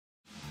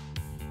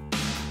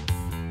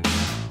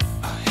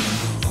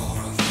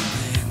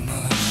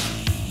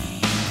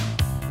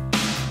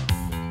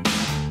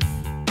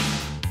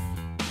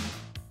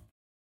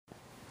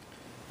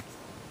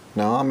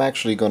Now I'm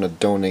actually going to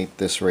donate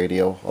this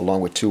radio along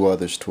with two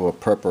others to a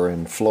prepper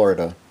in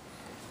Florida.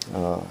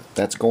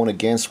 That's going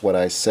against what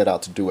I set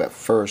out to do at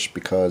first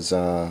because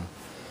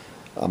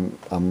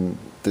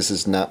this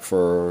is not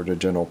for the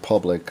general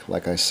public,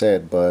 like I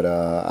said, but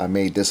I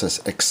made this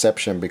an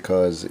exception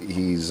because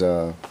he's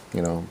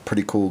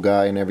pretty cool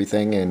guy and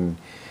everything,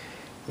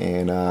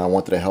 and I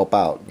wanted to help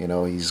out.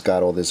 He's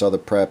got all this other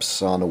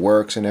preps on the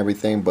works and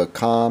everything, but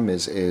COM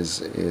is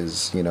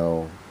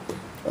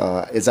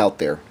out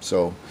there.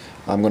 So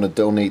I'm going to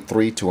donate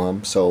 3 to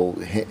him so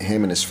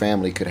him and his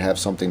family could have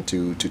something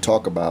to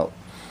talk about,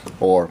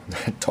 or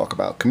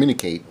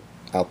communicate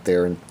out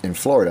there in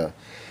Florida.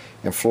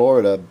 And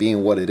Florida,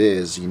 being what it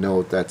is,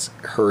 that's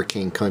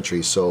hurricane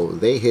country, so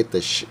they hit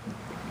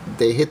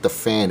the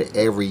fan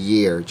every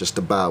year just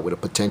about, with a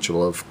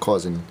potential of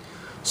causing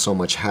so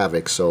much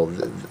havoc. So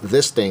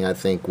this thing, I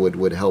think,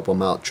 would help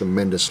them out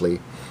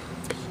tremendously.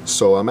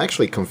 So I'm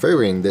actually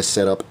configuring this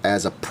setup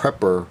as a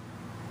prepper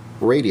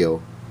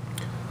radio.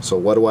 So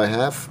what do I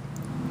have?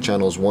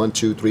 Channels 1,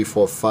 2, 3,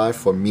 4, 5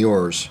 for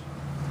Mures,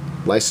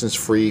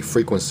 license-free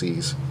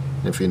frequencies.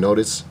 And if you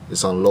notice,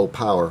 it's on low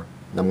power.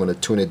 I'm going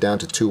to tune it down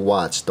to 2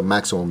 watts, the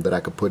maximum that I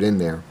could put in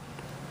there.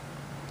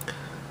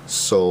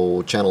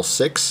 So channel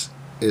 6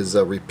 is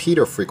a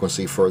repeater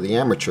frequency for the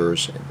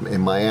amateurs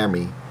in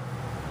Miami.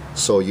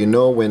 So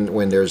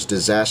when there's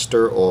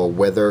disaster or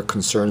weather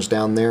concerns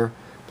down there,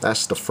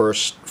 that's the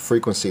first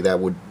frequency that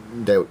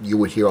you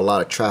would hear a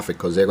lot of traffic,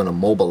 because they're going to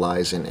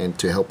mobilize and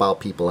to help out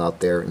people out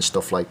there and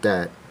stuff like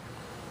that.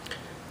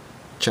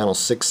 Channel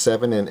 6,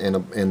 7,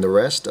 and the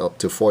rest up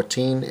to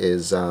 14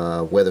 is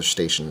weather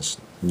stations.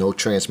 No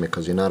transmit,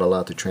 because you're not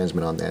allowed to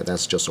transmit on that.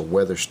 That's just a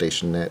weather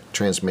station that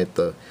transmit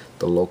the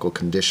local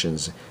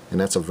conditions, and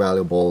that's a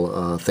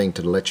valuable thing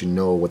to let you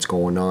know what's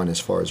going on as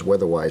far as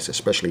weather-wise,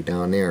 especially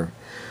down there.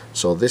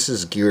 So this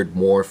is geared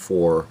more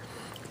for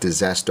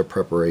disaster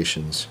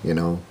preparations,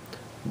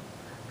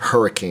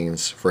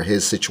 hurricanes, for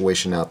his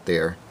situation out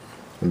there.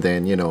 And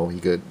then he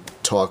could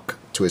talk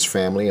to his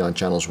family on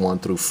channels 1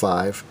 through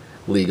 5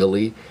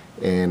 legally,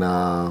 and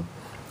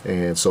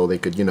so they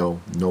could know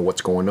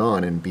what's going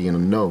on and be in the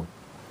know.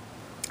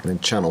 And then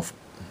channel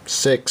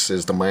 6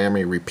 is the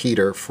Miami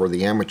repeater for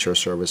the amateur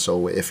service.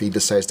 So if he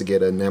decides to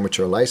get an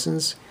amateur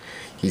license,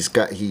 he's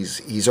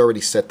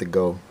already set to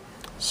go.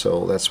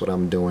 So that's what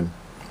I'm doing.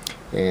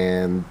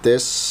 And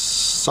this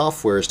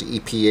software is the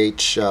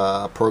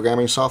EPH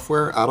programming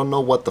software. I don't know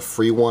what the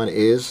free one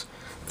is.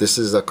 This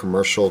is a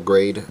commercial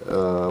grade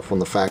from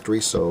the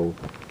factory, so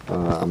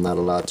I'm not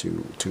allowed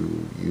to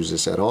use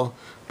this at all.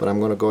 But I'm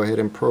going to go ahead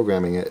and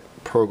program it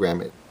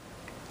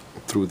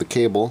through the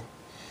cable,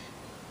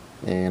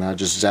 and I'll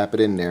just zap it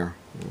in there.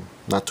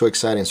 Not too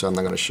exciting, so I'm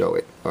not going to show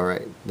it.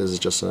 Alright, this is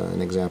just an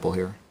example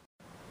here.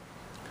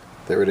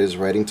 There it is,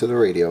 writing to the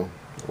radio,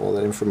 all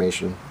that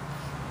information.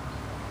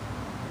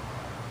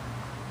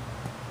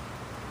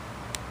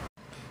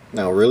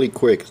 Now really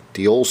quick,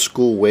 the old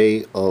school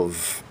way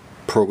of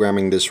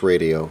programming this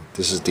radio.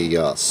 This is the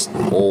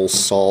old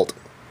SALT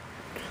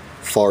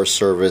Forest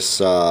Service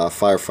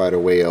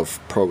firefighter way of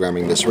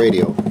programming this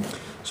radio.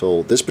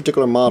 So this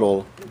particular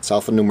model, it's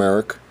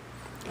alphanumeric,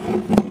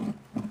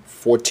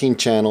 14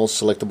 channels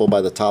selectable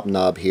by the top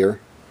knob here,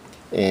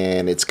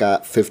 and it's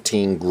got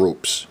 15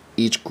 groups.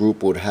 Each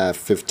group would have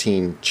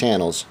 15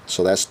 channels,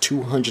 so that's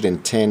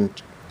 210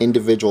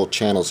 individual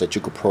channels that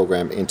you could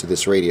program into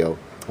this radio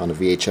on the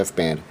VHF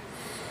band.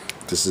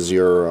 This is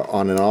your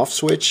on and off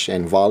switch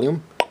and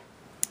volume,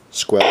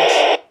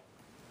 squelch,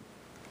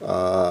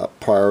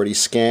 priority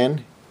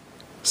scan,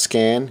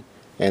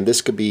 and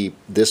this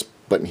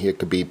button here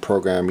could be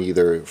programmed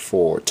either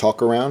for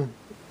talk around,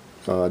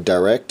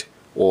 direct,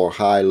 or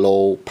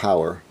high-low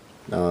power.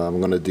 I'm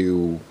going to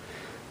do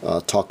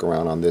talk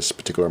around on this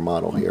particular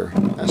model here.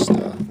 That's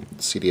the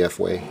CDF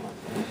way.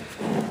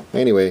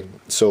 Anyway,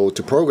 so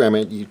to program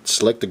it, you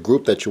select the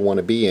group that you want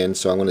to be in.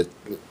 So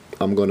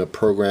I'm going to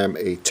program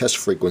a test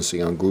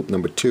frequency on group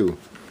number 2.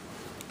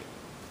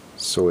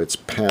 So it's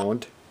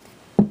pound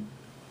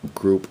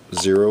group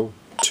 0,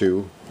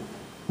 2,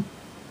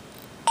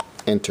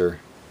 enter.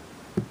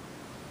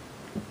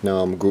 Now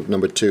I'm group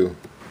number 2.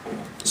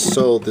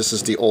 So this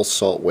is the old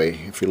SALT way.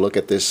 If you look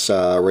at this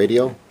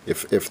radio,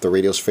 if the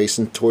radio's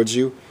facing towards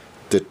you,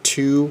 the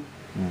 2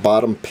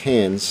 bottom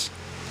pins,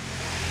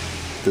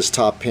 this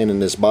top pin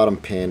and this bottom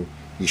pin,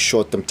 you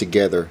short them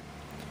together.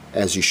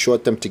 As you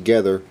short them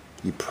together,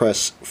 you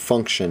press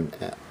function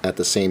at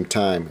the same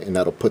time, and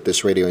that'll put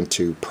this radio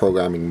into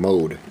programming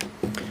mode.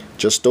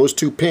 Just those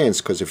 2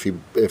 pins, because if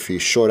you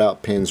short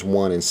out pins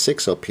 1 and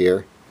 6 up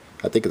here,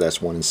 I think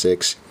that's 1 and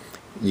 6,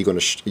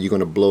 you're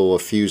gonna blow a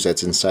fuse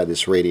that's inside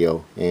this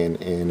radio,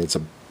 and it's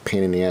a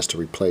pain in the ass to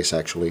replace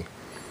actually.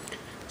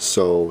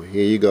 So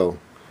here you go,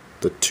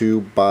 the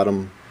 2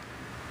 bottom,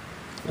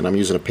 and I'm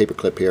using a paper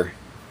clip here.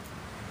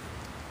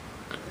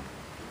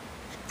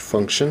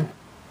 Function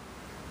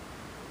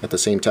at the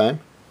same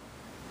time.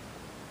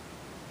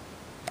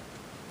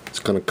 It's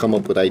going to come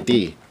up with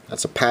ID.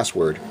 That's a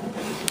password.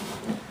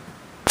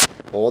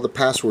 all the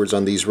passwords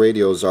on these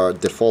radios are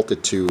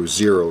defaulted to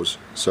zeros.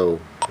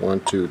 So 1,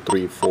 2,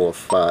 3, 4,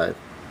 5,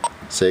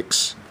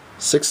 6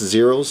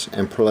 zeros,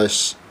 and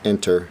press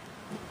enter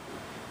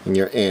and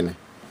you're in.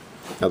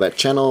 Now that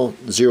channel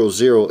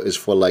 00 is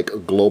for like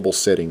global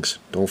settings.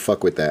 Don't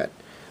fuck with that.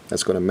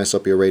 That's going to mess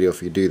up your radio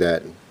if you do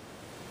that.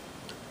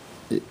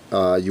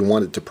 You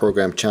want it to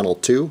program channel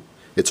 2.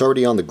 It's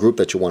already on the group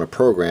that you want to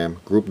program,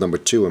 group number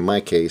 2 in my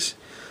case.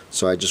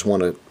 So I just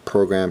want to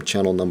program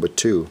channel number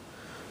 2.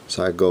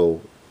 So I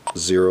go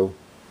 0,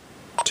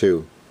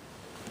 2.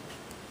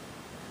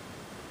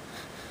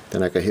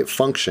 Then I can hit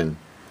function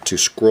to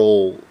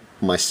scroll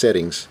my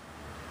settings.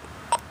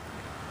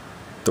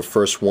 The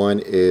first one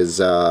is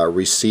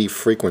receive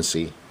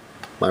frequency.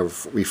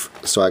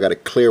 So I got to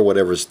clear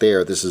whatever's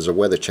there. This is a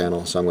weather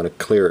channel, so I'm going to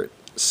clear it.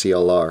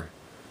 CLR.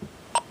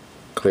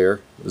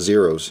 Clear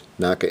zeros.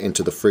 Now I can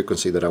enter the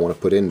frequency that I want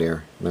to put in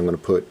there, and I'm going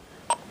to put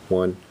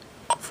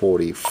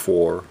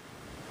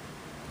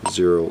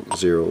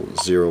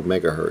 144.000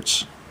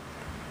 megahertz.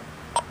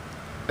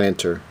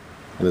 Enter,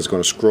 and it's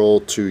going to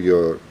scroll to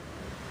your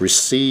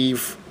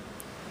receive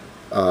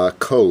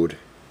code,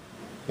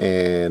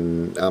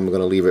 and I'm going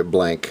to leave it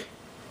blank.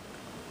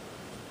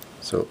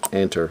 So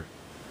enter.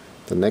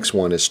 The next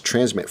one is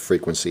transmit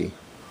frequency,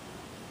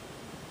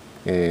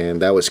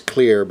 and that was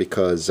clear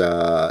because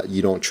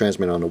you don't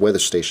transmit on the weather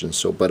station.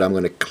 So, but I'm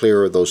going to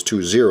clear those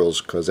 2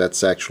 zeros because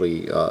that's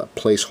actually a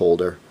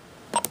placeholder.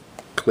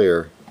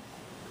 Clear.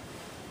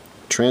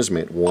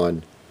 Transmit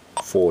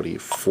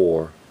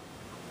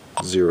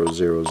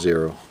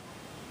 144.000.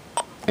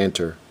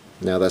 Enter.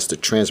 Now that's the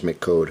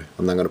transmit code.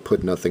 I'm not going to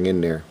put nothing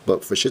in there,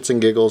 but for shits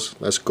and giggles,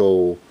 let's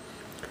go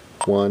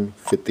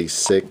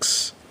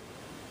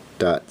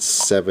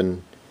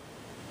 156.7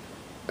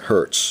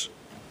 hertz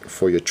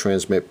for your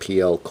transmit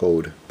PL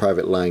code,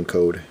 private line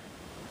code.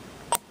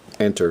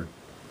 Enter.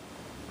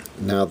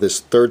 Now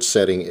this third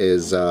setting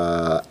is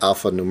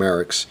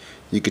alphanumerics.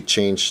 You could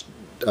change.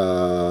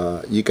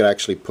 You could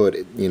actually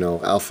put, you know,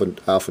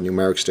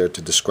 alphanumerics there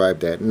to describe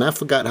that. And I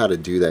forgot how to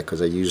do that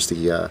because I used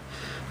the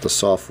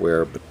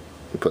software, but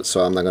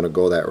so I'm not going to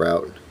go that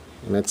route.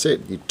 And that's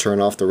it. You turn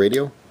off the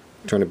radio,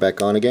 turn it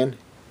back on again,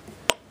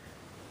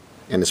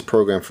 and it's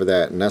programmed for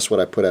that. And that's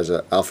what I put as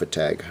an alpha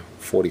tag,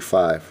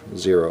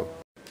 45.0.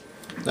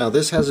 Now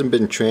this hasn't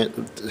been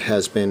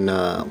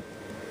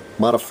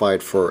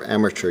modified for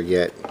amateur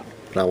yet,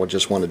 but I would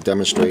just want to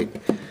demonstrate.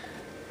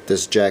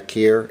 This jack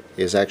here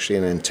is actually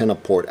an antenna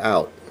port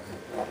out,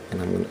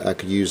 and I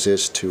could use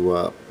this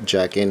to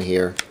jack in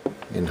here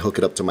and hook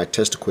it up to my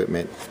test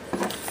equipment.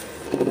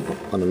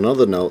 On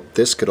another note,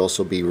 this could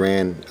also be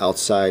ran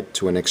outside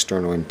to an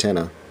external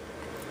antenna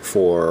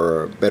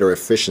for better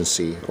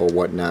efficiency or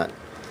whatnot.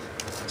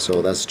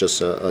 So that's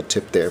just a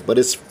tip there, but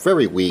it's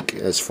very weak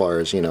as far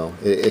as, you know,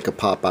 it could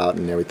pop out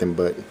and everything,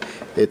 but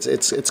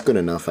it's good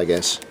enough, I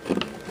guess.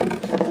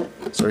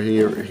 So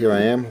here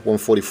I am,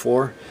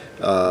 144.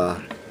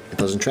 It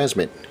doesn't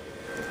transmit.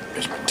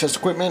 Here's my test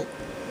equipment,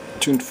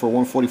 tuned for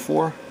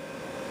 144.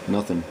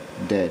 Nothing,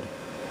 dead.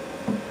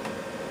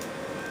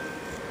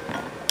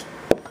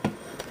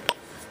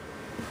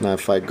 Now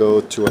if I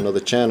go to another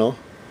channel,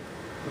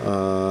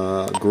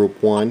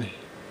 group 1,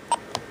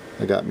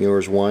 I got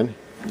Muir's 1.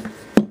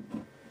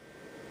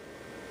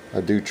 I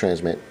do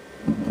transmit.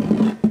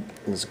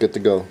 It's good to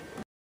go.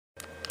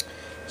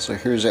 So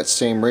here's that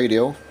same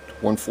radio,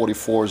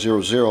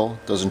 144.00,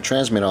 doesn't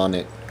transmit on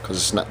it because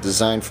it's not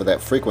designed for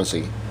that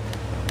frequency.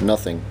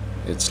 Nothing.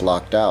 It's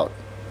locked out.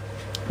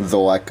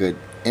 Though I could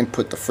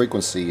input the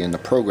frequency in the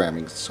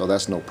programming, so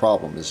that's no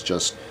problem. It's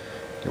just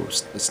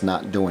it's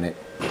not doing it.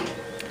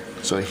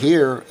 So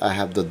here I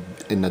have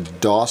in the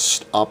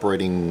DOS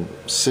operating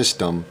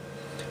system,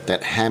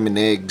 that ham and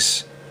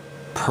eggs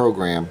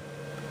program,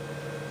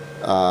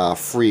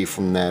 free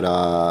from that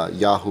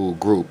Yahoo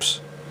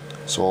groups.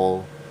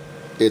 So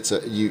it's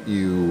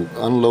you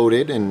unload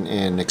it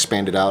and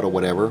expand it out or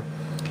whatever,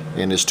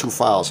 and there's 2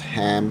 files,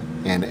 ham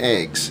and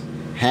eggs.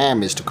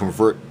 Ham is to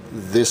convert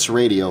this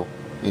radio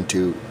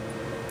into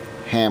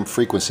ham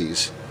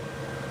frequencies.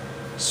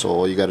 So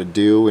all you got to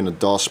do in the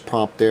DOS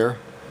prompt there,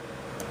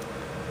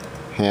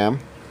 ham.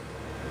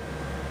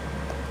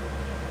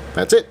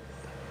 That's it.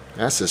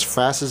 That's as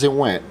fast as it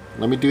went.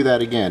 Let me do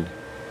that again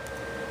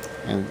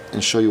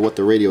and show you what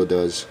the radio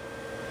does.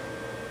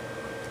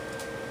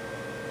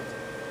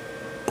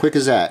 Quick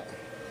as that.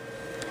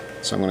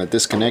 So I'm going to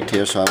disconnect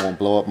here so I won't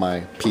blow up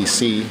my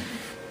PC.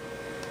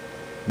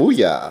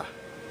 Booyah!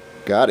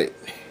 Got it.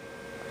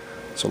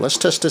 So let's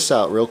test this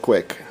out real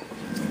quick.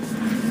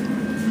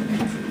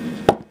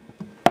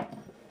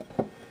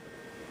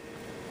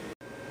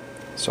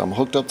 So I'm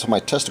hooked up to my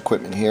test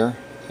equipment here,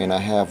 and I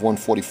have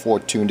 144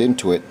 tuned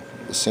into it,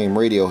 the same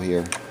radio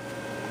here.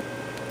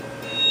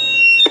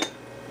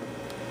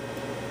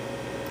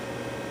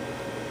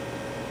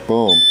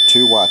 Boom,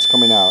 2 watts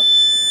coming out.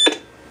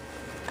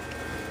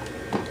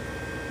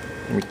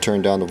 Let me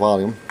turn down the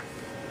volume.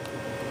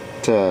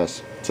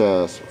 Test,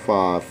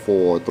 5,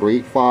 4,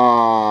 3,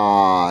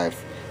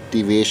 5.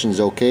 Deviation's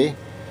okay.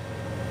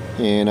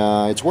 and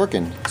it's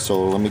working.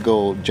 So let me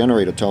go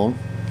generator tone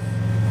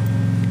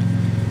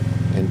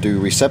and do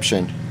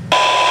reception.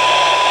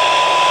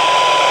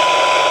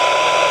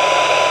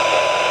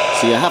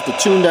 See, I have to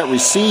tune that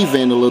receive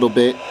in a little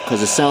bit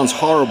because it sounds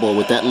horrible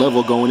with that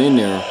level going in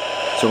there.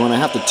 So I'm going to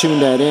have to tune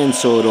that in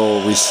so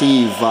it'll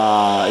receive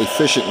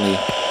efficiently.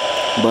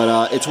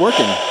 But it's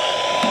working.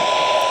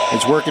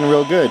 It's working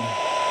real good.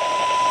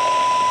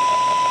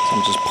 So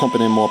I'm just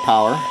pumping in more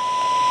power.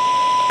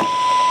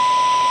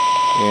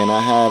 And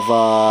I have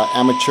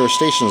amateur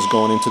stations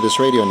going into this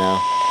radio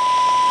now.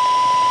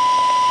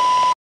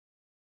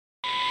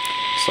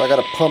 So I got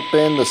to pump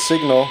in the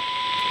signal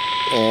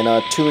and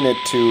tune it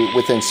to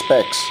within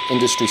specs,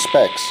 industry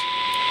specs.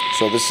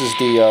 So this is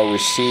the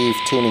receive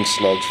tuning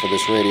slugs for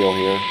this radio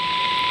here.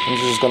 I'm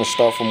just going to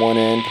start from one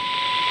end.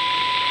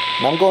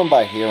 And I'm going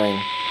by hearing.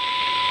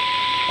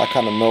 I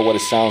kind of know what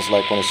it sounds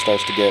like when it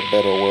starts to get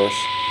better or worse.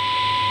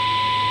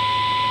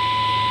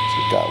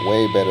 So it got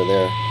way better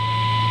there.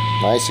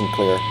 Nice and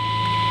clear.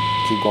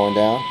 Keep going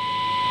down.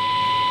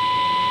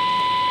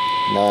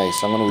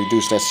 Nice. I'm going to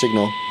reduce that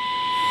signal.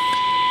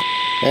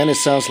 And it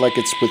sounds like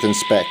it's within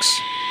specs.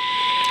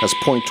 That's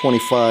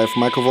 0.25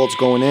 microvolts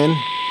going in,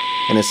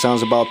 and it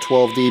sounds about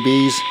 12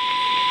 dBs,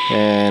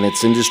 and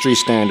it's industry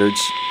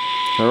standards.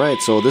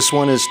 Alright, so this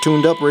one is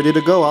tuned up, ready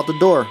to go out the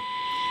door.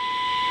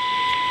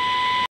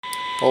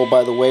 Oh,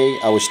 by the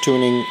way, I was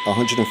tuning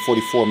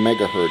 144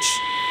 megahertz.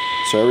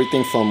 So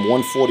everything from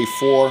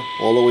 144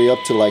 all the way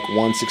up to like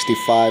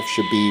 165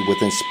 should be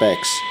within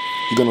specs.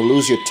 You're going to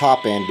lose your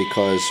top end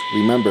because,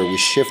 remember, we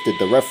shifted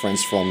the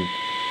reference from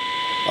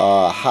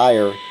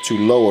higher to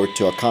lower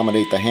to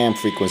accommodate the ham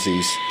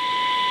frequencies.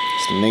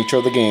 It's the nature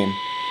of the game.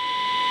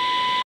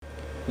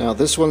 Now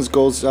this one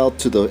goes out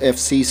to the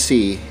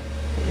FCC.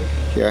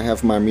 Here I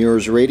have my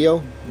Muir's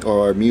radio,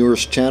 or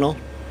Muir's channel,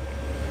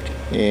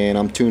 and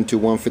I'm tuned to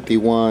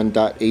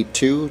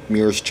 151.82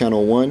 Muir's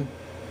channel 1,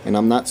 and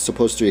I'm not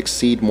supposed to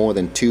exceed more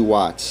than 2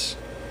 watts.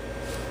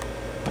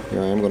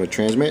 Here I am going to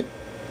transmit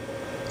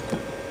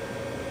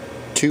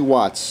 2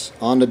 watts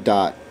on the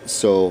dot.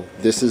 So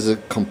this is a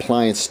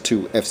compliance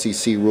to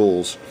FCC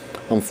rules.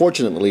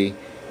 Unfortunately,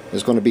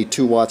 there's going to be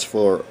 2 watts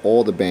for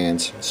all the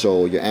bands.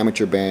 So your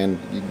amateur band,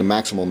 the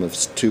maximum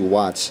is 2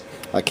 watts.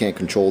 I can't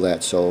control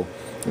that, so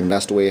and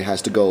that's the way it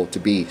has to go to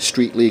be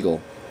street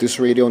legal. This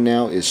radio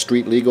now is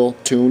street legal,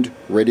 tuned,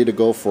 ready to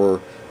go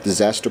for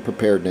disaster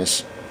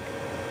preparedness.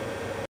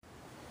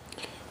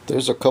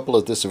 There's a couple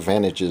of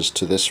disadvantages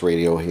to this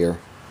radio here.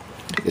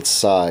 Its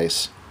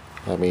size.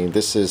 I mean,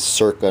 this is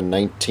circa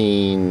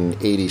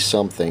 1980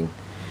 something,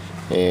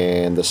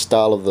 and the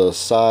style of the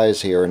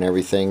size here and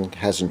everything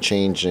hasn't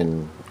changed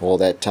in all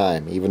that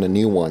time. Even the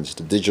new ones,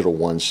 the digital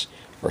ones,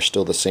 are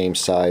still the same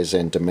size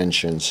and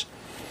dimensions.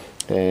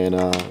 And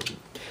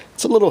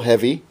it's a little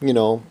heavy, you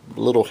know, a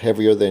little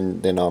heavier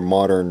than our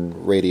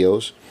modern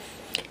radios.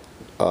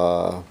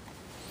 Let's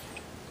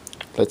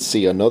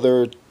see,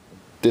 another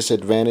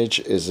disadvantage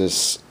is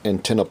this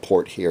antenna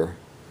port here,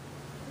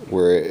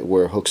 where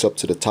it hooks up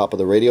to the top of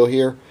the radio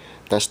here.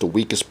 That's the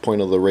weakest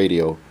point of the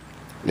radio.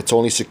 It's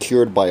only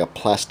secured by a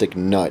plastic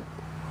nut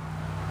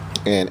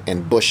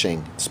and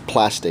bushing. It's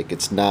plastic.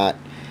 It's not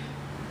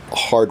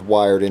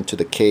hardwired into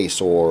the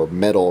case or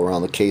metal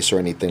around the case or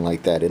anything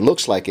like that. It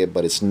looks like it,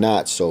 but it's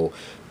not. So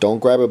don't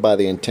grab it by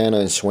the antenna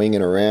and swing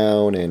it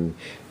around and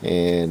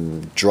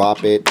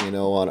drop it, you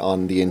know,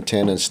 on the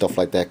antenna and stuff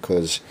like that,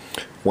 because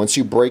once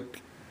you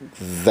break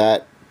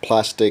that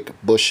plastic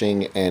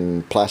bushing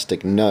and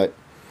plastic nut,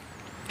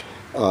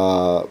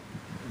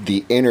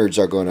 the innards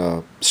are going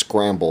to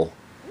scramble,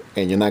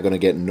 and you're not going to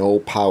get no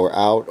power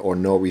out or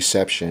no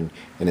reception,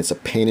 and it's a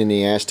pain in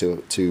the ass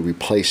to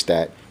replace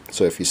that.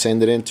 So if you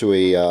send it into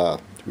a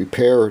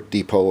repair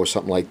depot or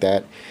something like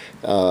that,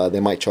 they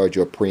might charge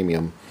you a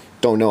premium.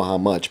 Don't know how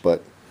much,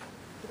 but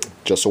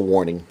just a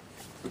warning.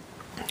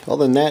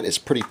 Other than that, it's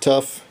pretty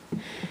tough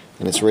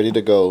and it's ready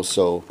to go.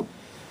 So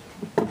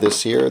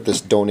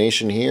this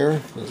donation here,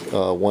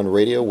 one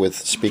radio with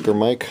speaker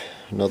mic,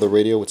 another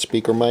radio with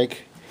speaker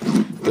mic,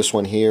 this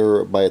one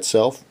here by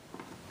itself,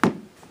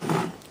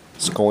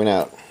 it's going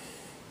out,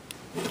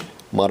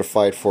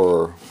 modified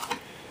for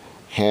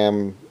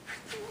ham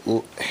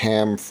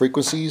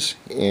frequencies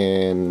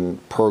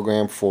and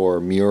programmed for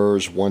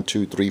Muir's 1,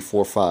 2, 3,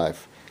 4,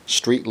 5,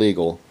 street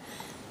legal.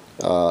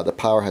 The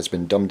power has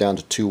been dumbed down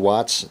to 2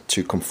 watts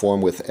to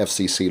conform with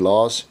FCC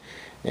laws,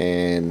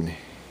 and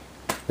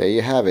there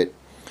you have it.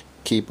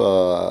 Keep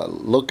a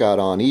lookout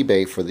on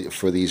eBay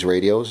for these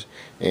radios,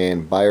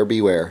 and buyer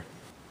beware.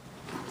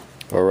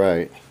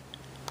 Alright,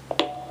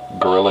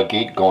 Gorilla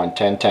Geek going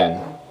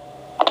 10-10.